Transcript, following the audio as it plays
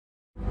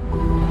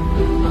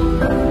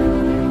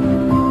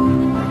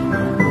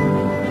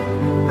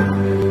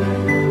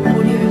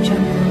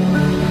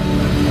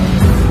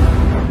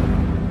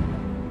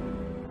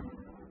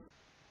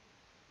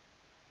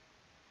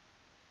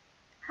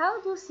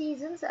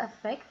seasons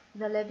affect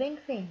the living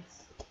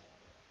things?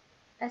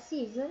 A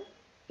season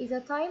is a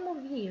time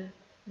of year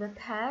that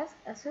has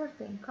a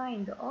certain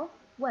kind of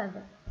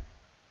weather.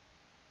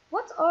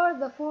 What are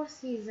the 4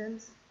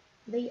 seasons?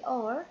 They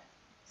are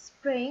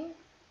spring,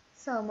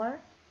 summer,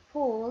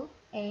 fall,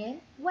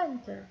 and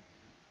winter.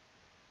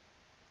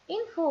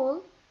 In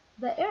fall,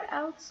 the air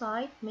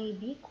outside may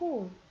be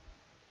cool.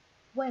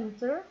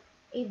 Winter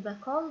is the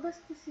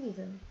coldest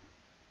season.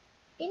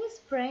 In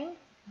spring,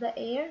 the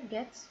air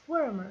gets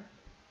warmer.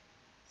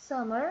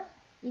 Summer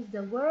is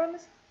the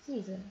warmest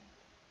season.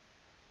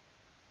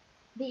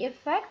 The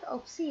effect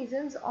of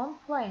seasons on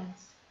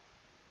plants.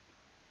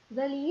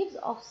 The leaves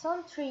of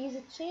some trees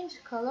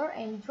change color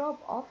and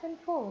drop off in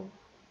fall.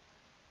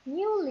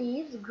 New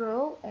leaves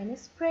grow in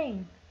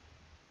spring.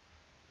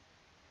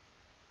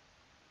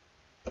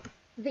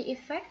 The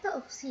effect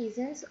of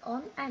seasons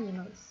on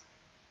animals.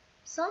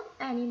 Some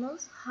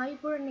animals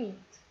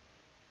hibernate.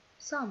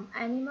 Some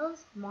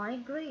animals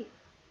migrate.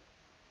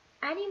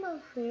 Animal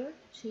fur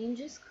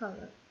changes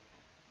color.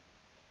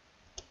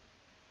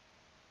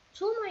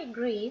 To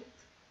migrate,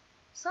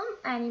 some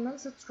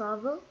animals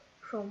travel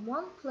from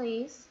one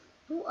place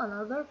to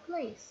another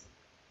place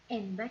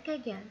and back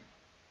again,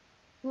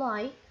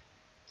 like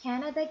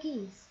Canada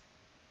geese.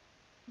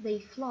 They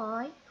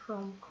fly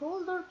from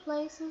colder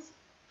places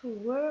to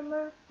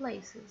warmer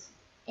places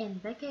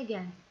and back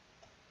again.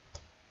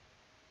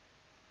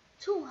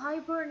 To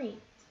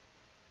hibernate,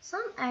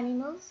 some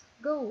animals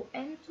go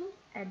into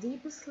a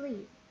deep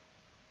sleep,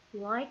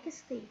 like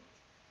state,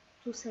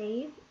 to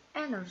save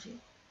energy,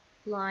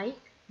 like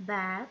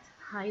bats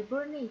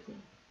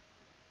hibernating.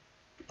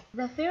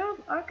 The fur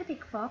of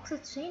Arctic fox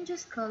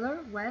changes color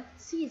with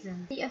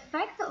seasons. The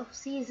effect of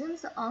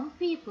seasons on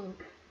people.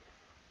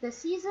 The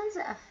seasons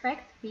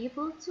affect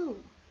people too.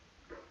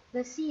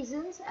 The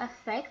seasons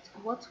affect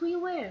what we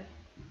wear.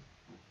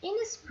 In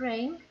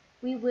spring,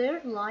 we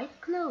wear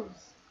light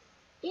clothes.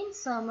 In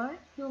summer,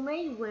 you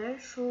may wear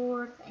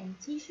shorts and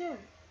t-shirt.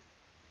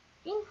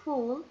 In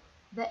fall,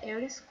 the air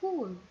is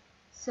cool,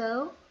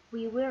 so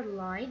we wear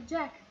light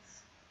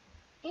jackets.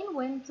 In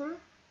winter,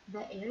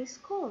 the air is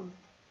cold,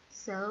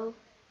 so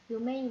you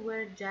may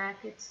wear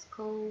jackets,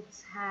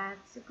 coats,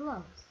 hats,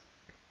 gloves.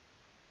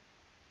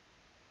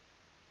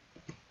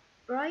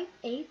 Write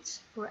H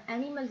for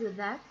animals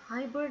that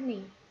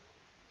hibernate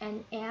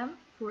and M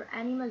for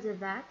animals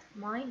that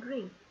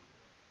migrate.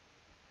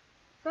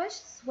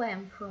 Fish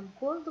swim from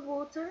cold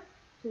water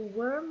to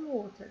warm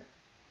water,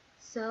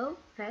 so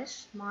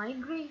fish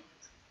migrate.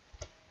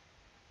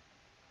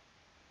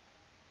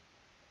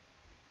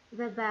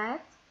 The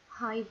bat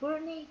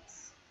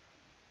hibernates.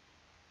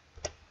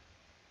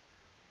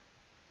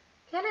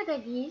 Canada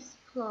geese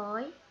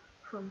fly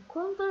from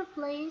colder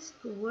place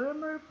to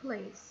warmer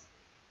place,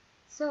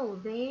 so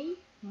they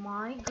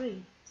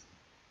migrate.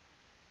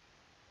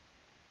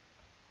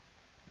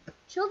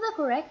 Choose the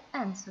correct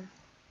answer.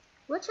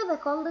 Which is the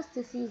coldest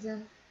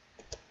season?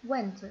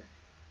 Winter.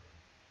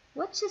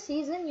 Which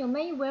season you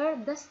may wear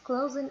dust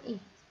clothes in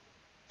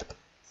it?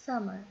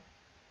 Summer.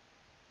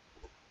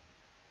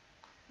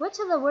 Which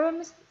is the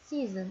warmest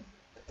season?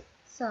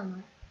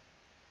 Summer.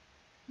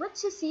 Which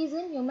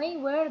season you may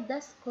wear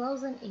dust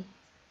clothes in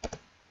it?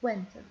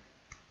 Winter.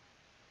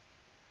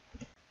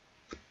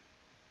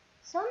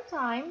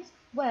 Sometimes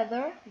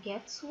weather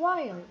gets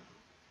wild.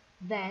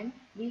 Then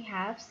we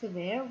have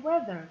severe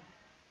weather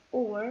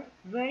or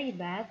very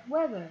bad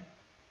weather.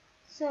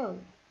 So,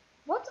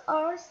 what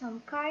are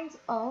some kinds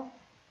of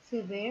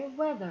severe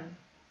weather?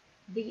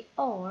 They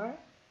are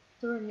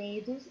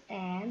tornadoes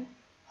and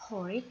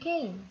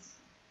hurricanes.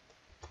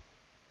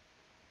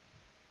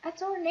 A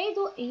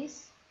tornado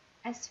is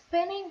a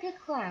spinning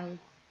cloud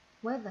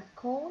with a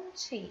cone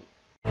shape.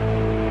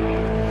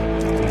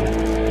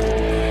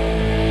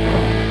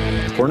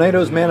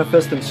 Tornadoes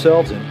manifest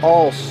themselves in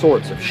all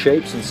sorts of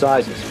shapes and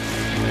sizes.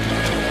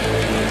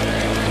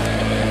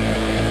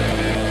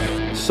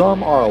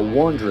 Some are a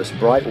wondrous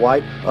bright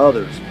white,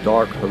 others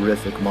dark,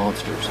 horrific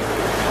monsters.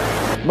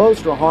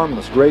 Most are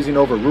harmless, grazing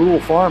over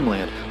rural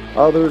farmland.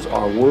 Others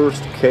are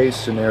worst-case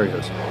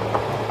scenarios.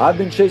 I've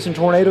been chasing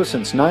tornadoes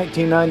since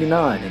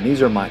 1999, and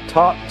these are my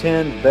top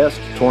 10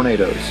 best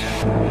tornadoes.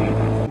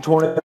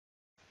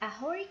 A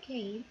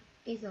hurricane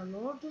is a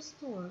large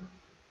storm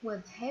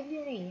with heavy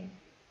rain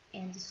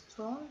and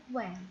strong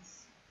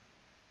winds.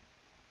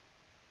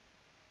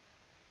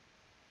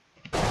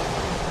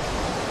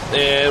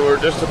 And we're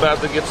just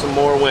about to get some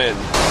more wind.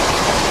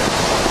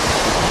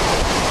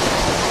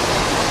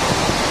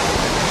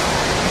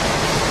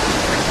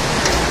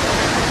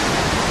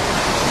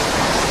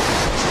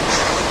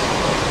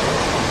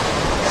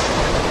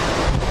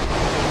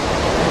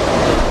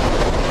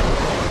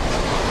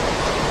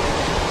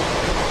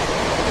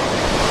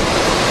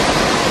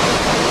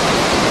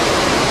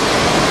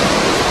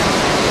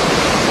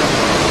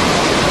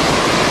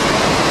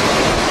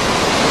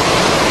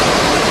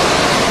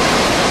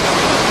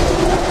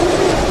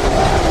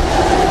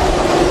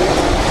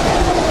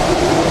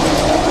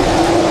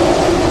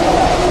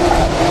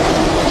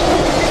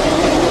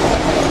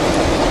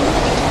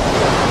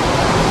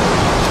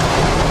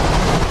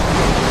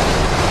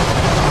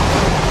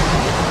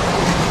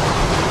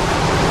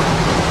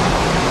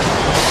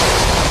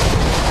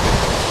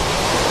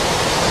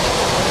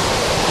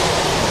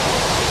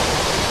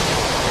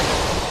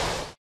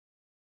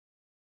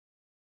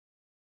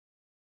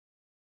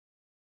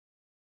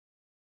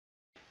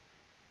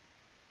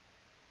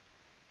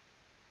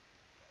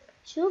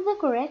 Choose the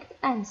correct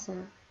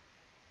answer.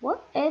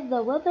 What if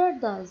the weather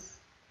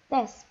does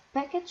this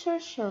picture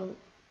show?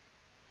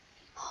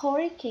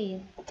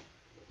 Hurricane.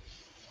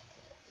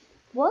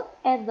 What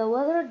if the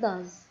weather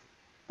does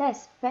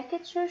this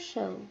picture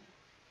show?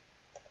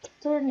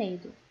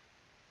 Tornado.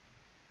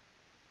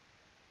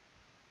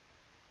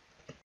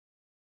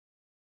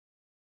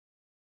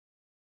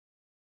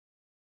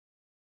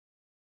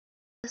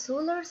 The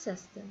solar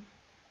system.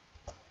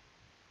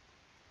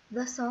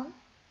 The Sun,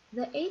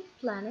 the 8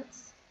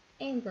 planets,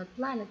 and the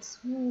planet's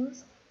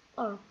moons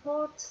are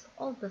parts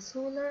of the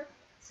solar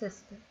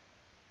system.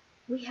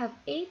 We have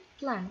 8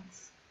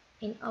 planets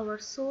in our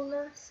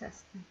solar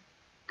system.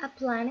 A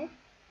planet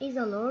is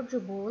a large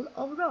ball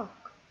of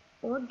rock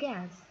or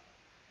gas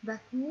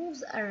that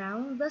moves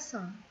around the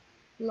Sun,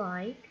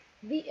 like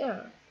the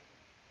Earth.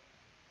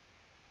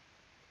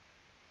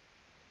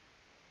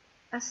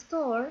 A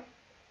star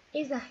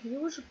is a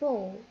huge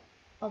ball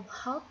of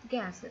hot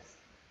gases,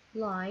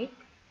 like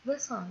the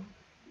Sun.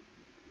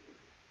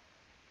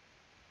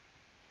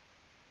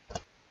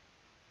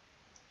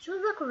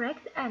 Choose the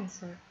correct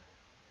answer.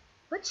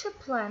 Which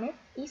planet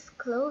is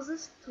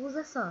closest to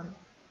the Sun?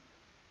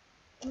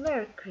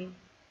 Mercury.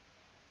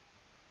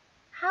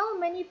 How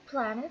many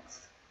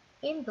planets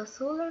in the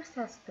solar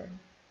system?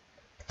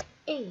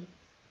 8.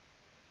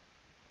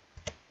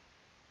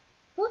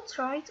 What,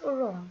 right or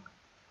wrong?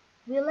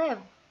 We live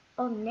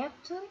on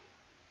Neptune?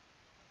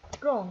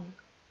 Wrong.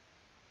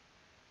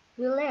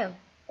 We live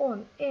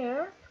on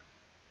Earth?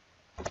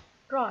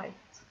 Right.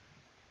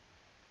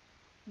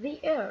 The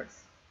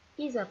Earth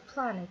is a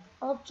planet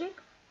object?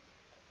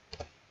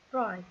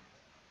 Right.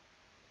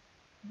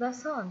 The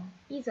Sun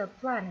is a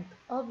planet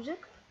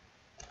object?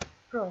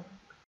 Wrong.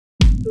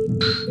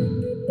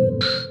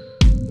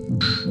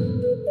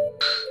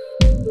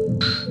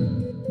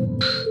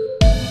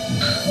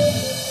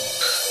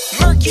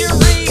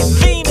 Mercury,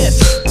 Venus,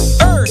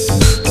 Earth,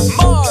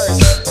 Mars,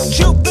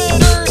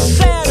 Jupiter,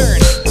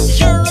 Saturn,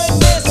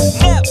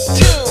 Uranus,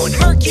 Neptune.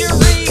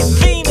 Mercury,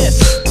 Venus,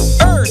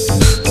 Earth,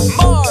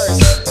 Mars,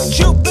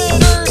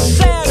 Jupiter,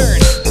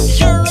 Saturn,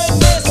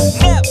 Uranus,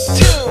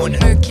 Neptune.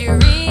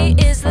 Mercury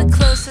is the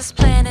closest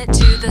planet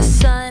to the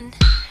Sun.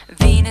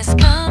 Venus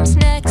comes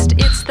next,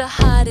 it's the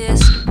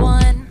hottest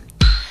one.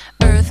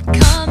 Earth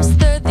comes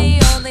third, the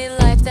only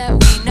life that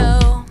we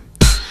know.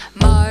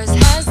 Mars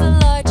has the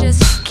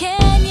largest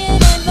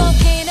canyon and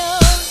volcano.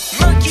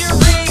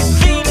 Mercury,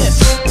 Venus,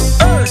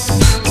 Earth,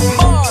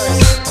 Mars,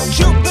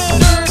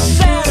 Jupiter,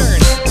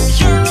 Saturn,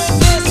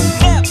 Uranus,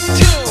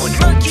 Neptune.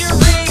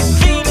 Mercury,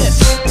 Venus,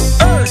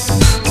 Earth,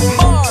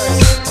 Mars,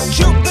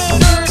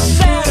 Jupiter,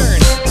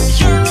 Saturn,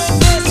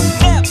 Uranus,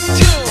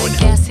 Neptune. The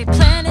gassy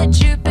planet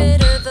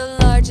Jupiter, the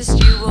largest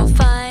you will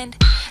find.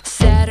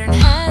 Saturn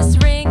has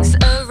rings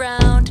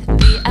around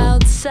the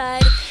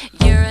outside.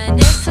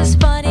 Uranus is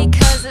funny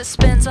cause it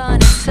spins on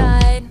its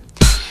side.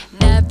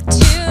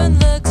 Neptune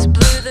looks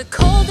blue, the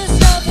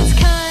coldest of its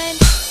kind.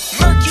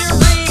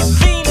 Mercury,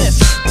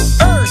 Venus,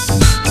 Earth,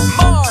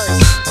 Mars,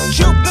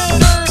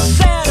 Jupiter,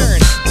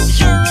 Saturn,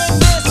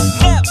 Uranus,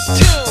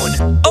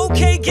 Neptune.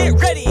 Okay, get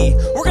ready.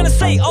 We're gonna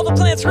say all the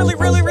planets really,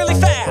 really, really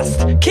fast.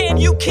 Can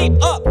you keep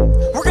up?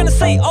 We're gonna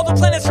say all the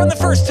planets from the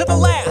first to the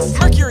last.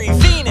 Mercury,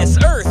 Venus,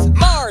 Earth,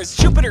 Mars,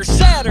 Jupiter,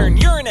 Saturn,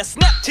 Uranus,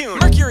 Neptune.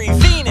 Mercury,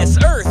 Venus,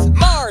 Earth,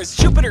 Mars,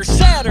 Jupiter,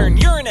 Saturn,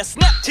 Uranus,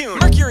 Neptune.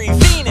 Mercury,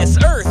 Venus,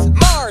 Earth,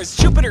 Mars,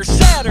 Jupiter,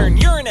 Saturn,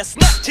 Uranus,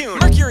 Neptune.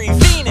 Mercury,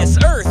 Venus,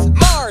 Earth,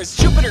 Mars,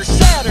 Jupiter,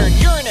 Saturn,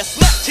 Uranus,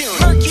 Neptune.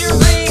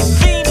 Mercury,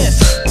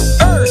 Venus,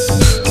 Earth,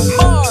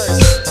 Mars,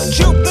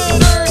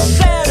 Jupiter,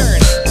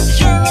 Saturn,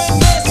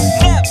 Uranus,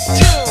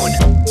 Neptune.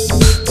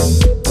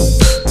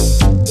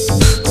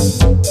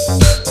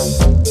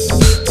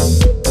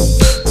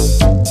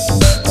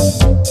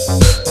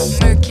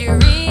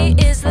 Mercury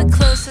is the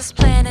closest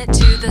planet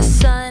to the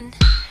Sun.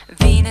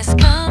 Venus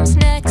comes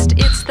next,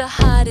 it's the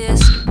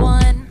hottest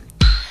one.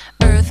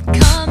 Earth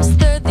comes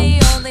third,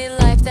 the only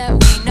life that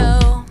we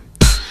know.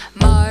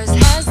 Mars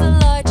has the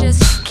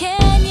largest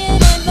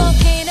canyon and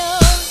volcano.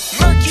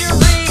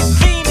 Mercury,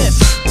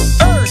 Venus,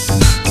 Earth,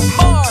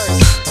 Mars,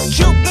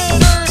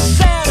 Jupiter,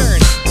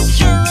 Saturn,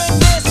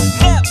 Uranus,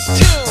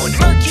 Neptune.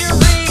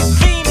 Mercury,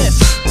 Venus,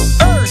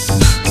 Earth,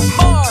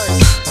 Mars,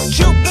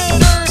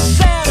 Jupiter,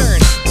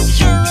 Saturn,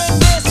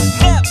 Uranus,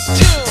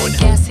 Neptune. The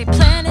gassy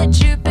planet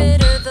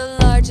Jupiter, the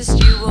largest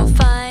you will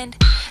find.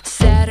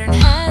 Saturn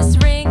has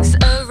rings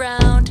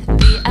around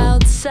the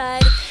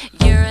outside.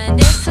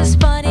 Uranus is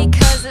funny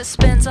cause it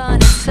spins on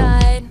its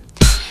side.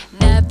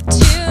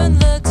 Neptune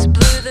looks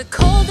blue, the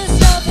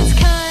coldest of its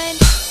kind.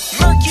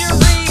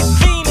 Mercury,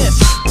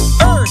 Venus,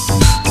 Earth,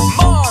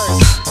 Mars,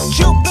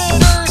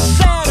 Jupiter,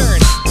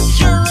 Saturn,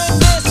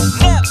 Uranus,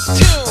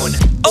 Neptune.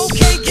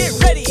 Okay, get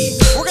ready.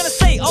 We're gonna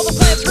say all the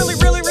planets really,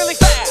 really, really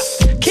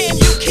fast. Can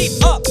you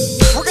keep up?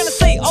 We're gonna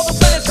say all the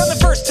planets from the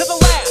first to the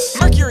last.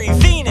 Mercury,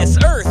 Venus,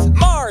 Earth,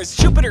 Mars,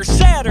 Jupiter,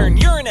 Saturn,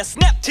 Uranus,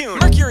 Neptune.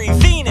 Mercury,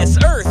 Venus,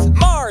 Earth,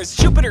 Mars,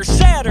 Jupiter,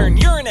 Saturn,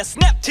 Uranus,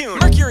 Neptune. Neptune.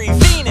 Mercury,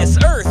 Venus,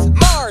 Earth,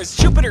 Mars,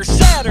 Jupiter,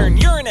 Saturn,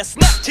 Uranus,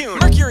 Neptune.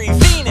 Mercury,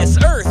 Venus,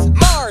 Earth,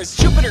 Mars,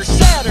 Jupiter,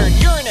 Saturn,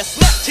 Uranus,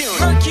 Neptune.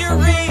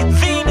 Mercury,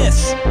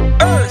 Venus,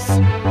 Earth,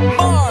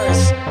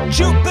 Mars,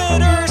 Jupiter,